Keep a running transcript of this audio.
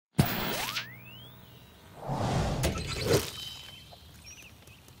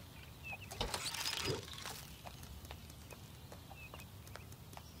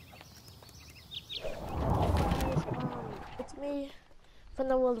from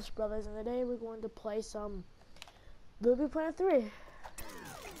the Willis Brothers, and today we're going to play some Littlebigplanet3.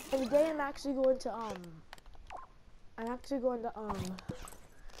 And today I'm actually going to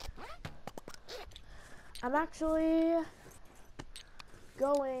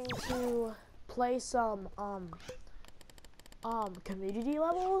play some community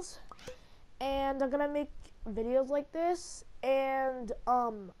levels, and I'm gonna make videos like this, and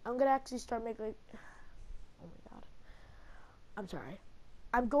I'm gonna actually start making, oh my god, I'm sorry,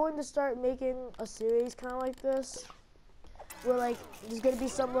 I'm going to start making a series kind of like this, where like there's gonna be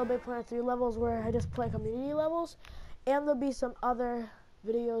some Littlebigplanet3 levels where I just play community levels, and there'll be some other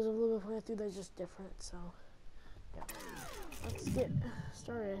videos of Littlebigplanet3 that's just different. So yeah, let's get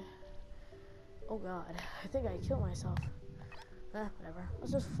started. Oh god, I think I killed myself. Whatever.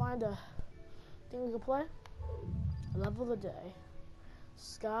 Let's just find a thing we can play. Level of the day.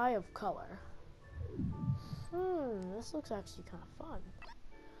 Sky of color. This looks actually kind of fun.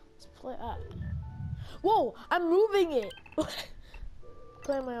 Let's play that. Whoa, I'm moving it!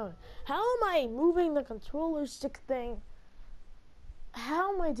 Play on my own. How am I moving the controller stick thing?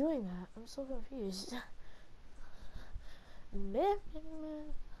 How am I doing that? I'm so confused.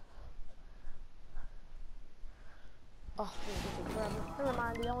 Oh, it took forever. Never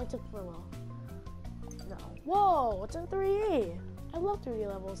mind, it only took for a while. No. Whoa, it's in 3D. I love 3D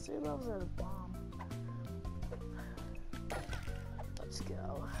levels. 3D levels are the bomb. Let's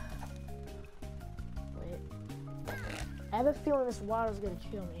go. Wait. I have a feeling this water's gonna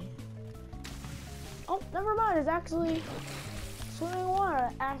kill me. Oh, never mind. It's actually swimming water.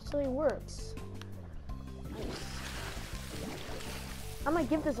 It actually works. Nice. I might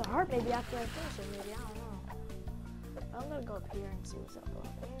give this a heart maybe after I finish it. Maybe, I don't know. I'm gonna go up here and see what's up here.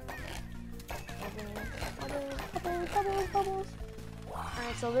 Bubbles.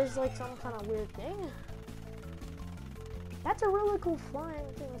 Alright, so there's like some kind of weird thing. That's a really cool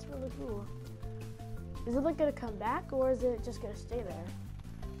flying thing. That's really cool. Is it like gonna come back, or is it just gonna stay there?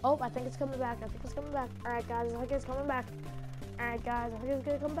 Oh, I think it's coming back. Alright guys, I think it's coming back. Alright guys, I think it's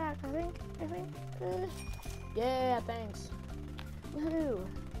gonna come back. I think. Yeah, thanks. Woohoo.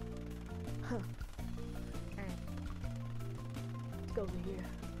 Huh. Alright. Let's go over here.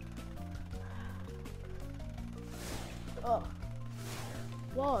 Oh.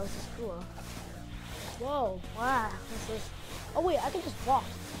 Whoa, this is cool. Whoa, wow. This is. Oh wait, I can just walk.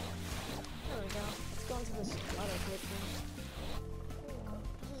 There we go. Let's go into this water pit thing. Oh,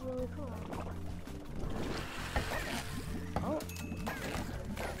 this is really cool. Oh.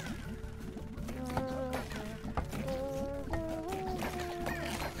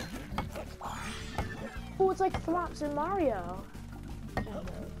 Oh, it's like Throps in Mario.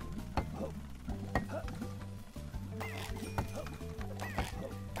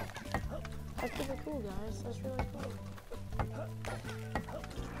 That's really cool, guys. That's really cool.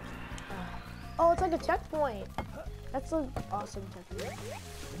 Oh, it's like a checkpoint. That's an awesome checkpoint.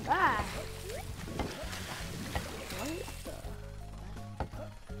 Ah! What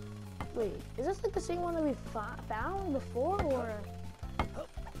the? Wait, is this like the same one that we found before, or?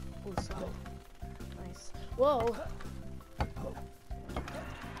 Oh, sorry. Nice. Whoa.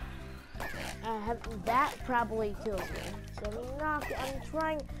 That probably kills me. So I'm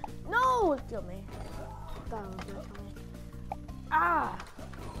trying. No, it killed me. I thought it was gonna kill me. Ah!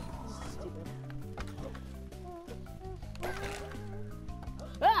 This is stupid.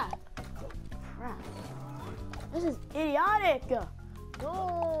 Ah! Crap. This is idiotic.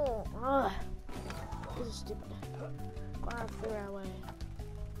 No. Ugh. This is stupid. I'm gonna figure out a way.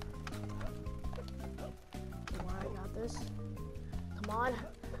 Come on, I got this. Come on.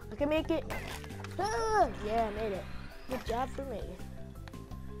 I can make it. Ah! Yeah, I made it. Good job for me.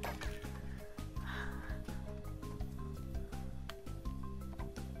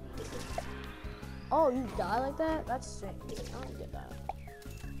 Oh, you die like that? That's strange. I don't get that.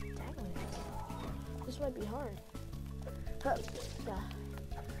 Dang it. This might be hard.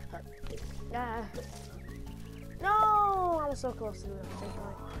 No! I was so close to the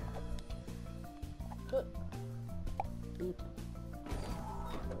checkpoint. Beep.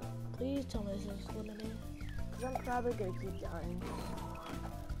 Please tell me this is limited, because I'm probably gonna keep dying.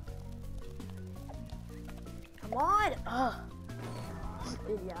 Come on! Ugh. This is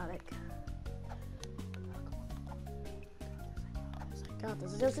idiotic. I got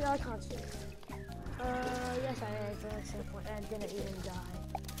this. I just gotta concentrate. Yes, I reached the point and didn't even die.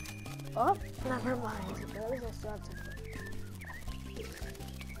 Oh, never mind. At least I still have to.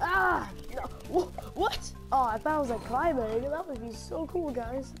 Ah! No! What? Oh, I thought I was like climbing. That would be so cool,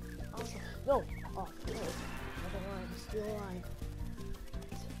 guys. Awesome. No! Oh, no. Never mind. I'm still alive.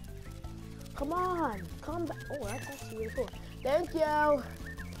 Come on! Come back. Oh, that's actually really cool. Thank you.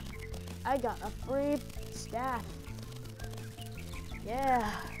 I got a free staff.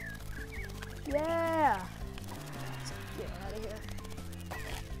 Yeah. Yeah. Let's get out of here.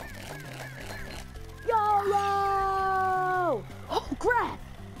 YOLO! Oh, crap!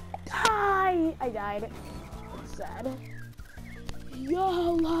 I died. Sad.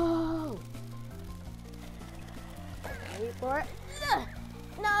 YOLO! Wait for it.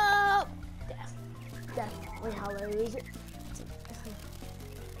 No! Death. Death. Wait, how do I lose it?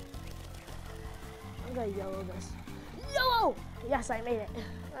 I'm gonna YOLO this. YOLO! Yes, I made it.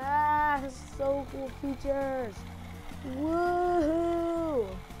 Ah, so cool features. Woohoo!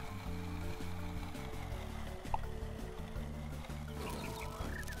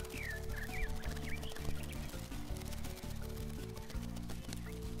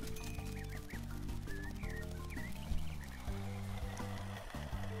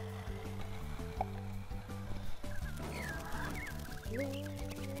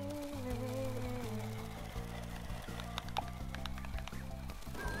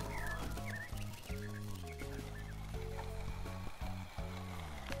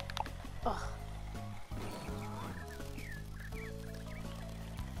 Oh.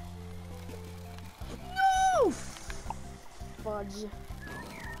 No! Fudge.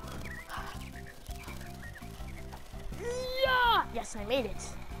 Yeah! Yes, I made it.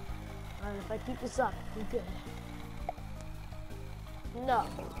 And if I keep this up, I'm good. No.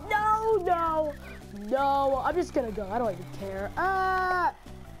 No, no. No. I'm just gonna go. I don't even care. Ah!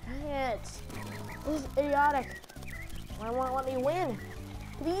 Dang it. This is idiotic. Why won't let me win?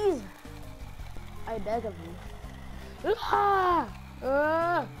 Please. I beg of you. Ah!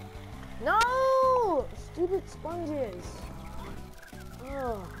 No! Stupid sponges.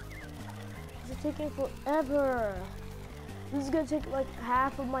 Oh. This is taking forever. This is gonna take like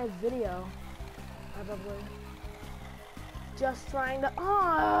half of my video. Probably. Just trying to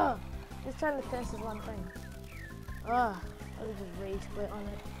just trying to finish this one thing. I would just rage quit on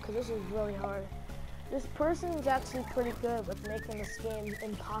it because this is really hard. This person is actually pretty good with making this game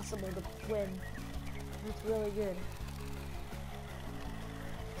impossible to win. It's really good.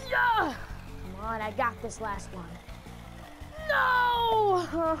 Yeah! Come on, I got this last one. No!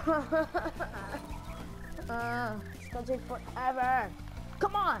 It's gonna take forever.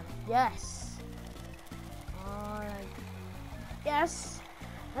 Come on! Yes! Yes!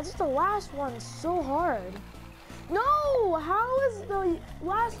 That's just the last one so hard. No! How is the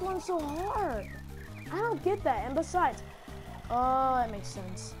last one so hard? I don't get that. And besides, oh, that makes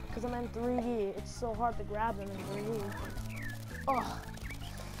sense. Because I'm in 3D. It's so hard to grab them in 3D. Oh.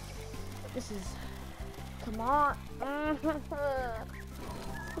 This is... Come on.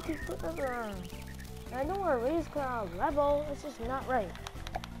 Okay, forever. I know we're raised cloud level. It's just not right.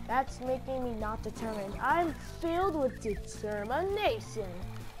 That's making me not determined. I'm filled with determination.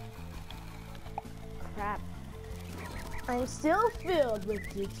 Crap. I'm still filled with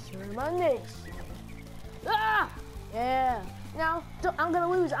determination. Ah! Yeah. Now, I'm gonna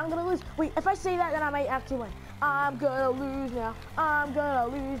lose. I'm gonna lose. Wait, if I say that, then I might actually win. I'm gonna lose now. I'm gonna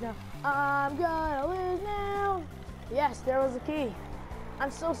lose now. I'm gonna lose now. Yes, there was the key.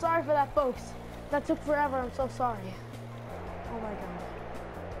 I'm so sorry for that, folks. That took forever. I'm so sorry. Oh my god.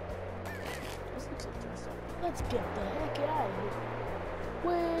 This looks interesting. Let's get the heck out of here.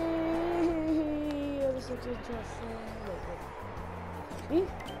 Wait. This looks interesting. Wait.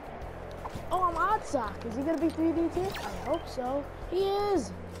 Oh, I'm Oddsock. Is he gonna be 3D too? I hope so. He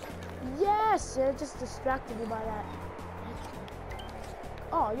is. Yes. It just distracted me by that.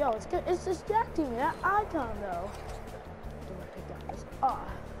 Oh, yo, it's good. It's distracting me. That icon though. I got this. Oh,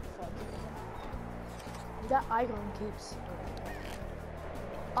 fuck. That icon keeps.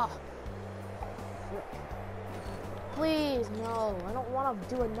 Oh. Please, no. I don't want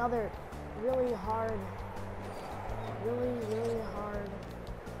to do another really hard. Really hard.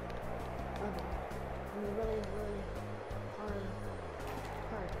 Really hard.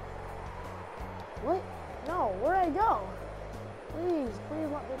 What? No, where'd I go?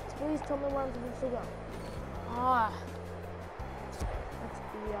 Please tell me where I'm supposed to go. Ah. That's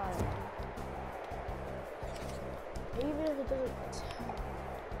idiotic. Even if it doesn't tell.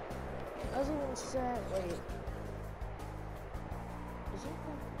 It doesn't even say, wait. Is it?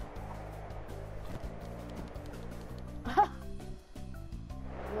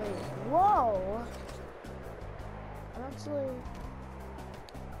 Wait, whoa! I'm actually...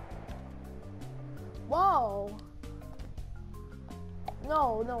 Whoa!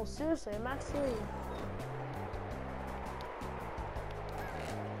 No, seriously, I'm actually...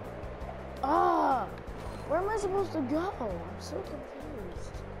 Where am I supposed to go? I'm so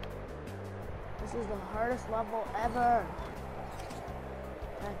confused. This is the hardest level ever.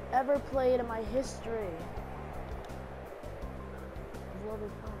 I've ever played in my history.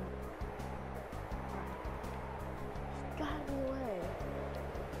 Littlebigplanet. There's gotta be a way.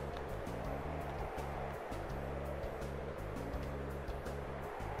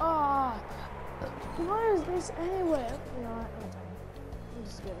 Ah, what is this anyway? You know what? I'm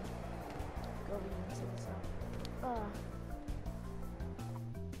just gonna go over here and see this out.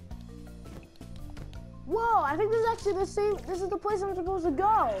 Whoa, I think this is actually the same. This is the place I'm supposed to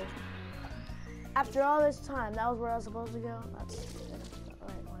go. After all this time, that was where I was supposed to go. That's good.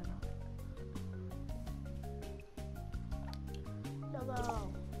 Alright, why not? No.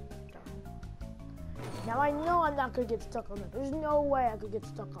 Darn. Now I know I'm not gonna get stuck on that. There's no way I could get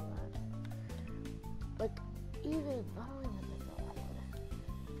stuck on that. Like, even, I don't even know I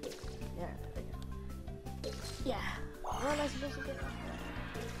would. Yeah, there we go. Yeah. What am I supposed to get?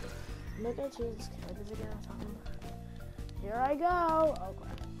 Look at choose characters again or something. Here I go. Oh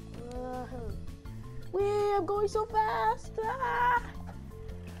crap. Wee, I'm going so fast. Ah!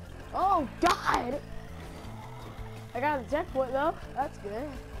 Oh god. I got a checkpoint though. That's good.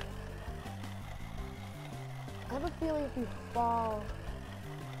 I have a feeling if you fall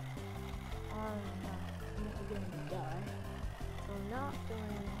on you're gonna die. So I'm not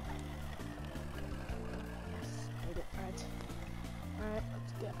doing. Yes, made it. Alright,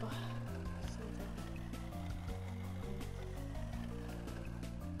 let's go.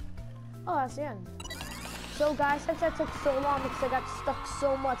 Oh, that's the end. So guys, since that took so long because I got stuck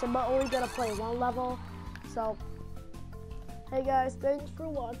so much, I'm only gonna play one level. So, hey guys, thanks for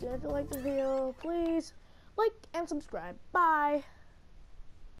watching. If you liked the video, please like and subscribe. Bye.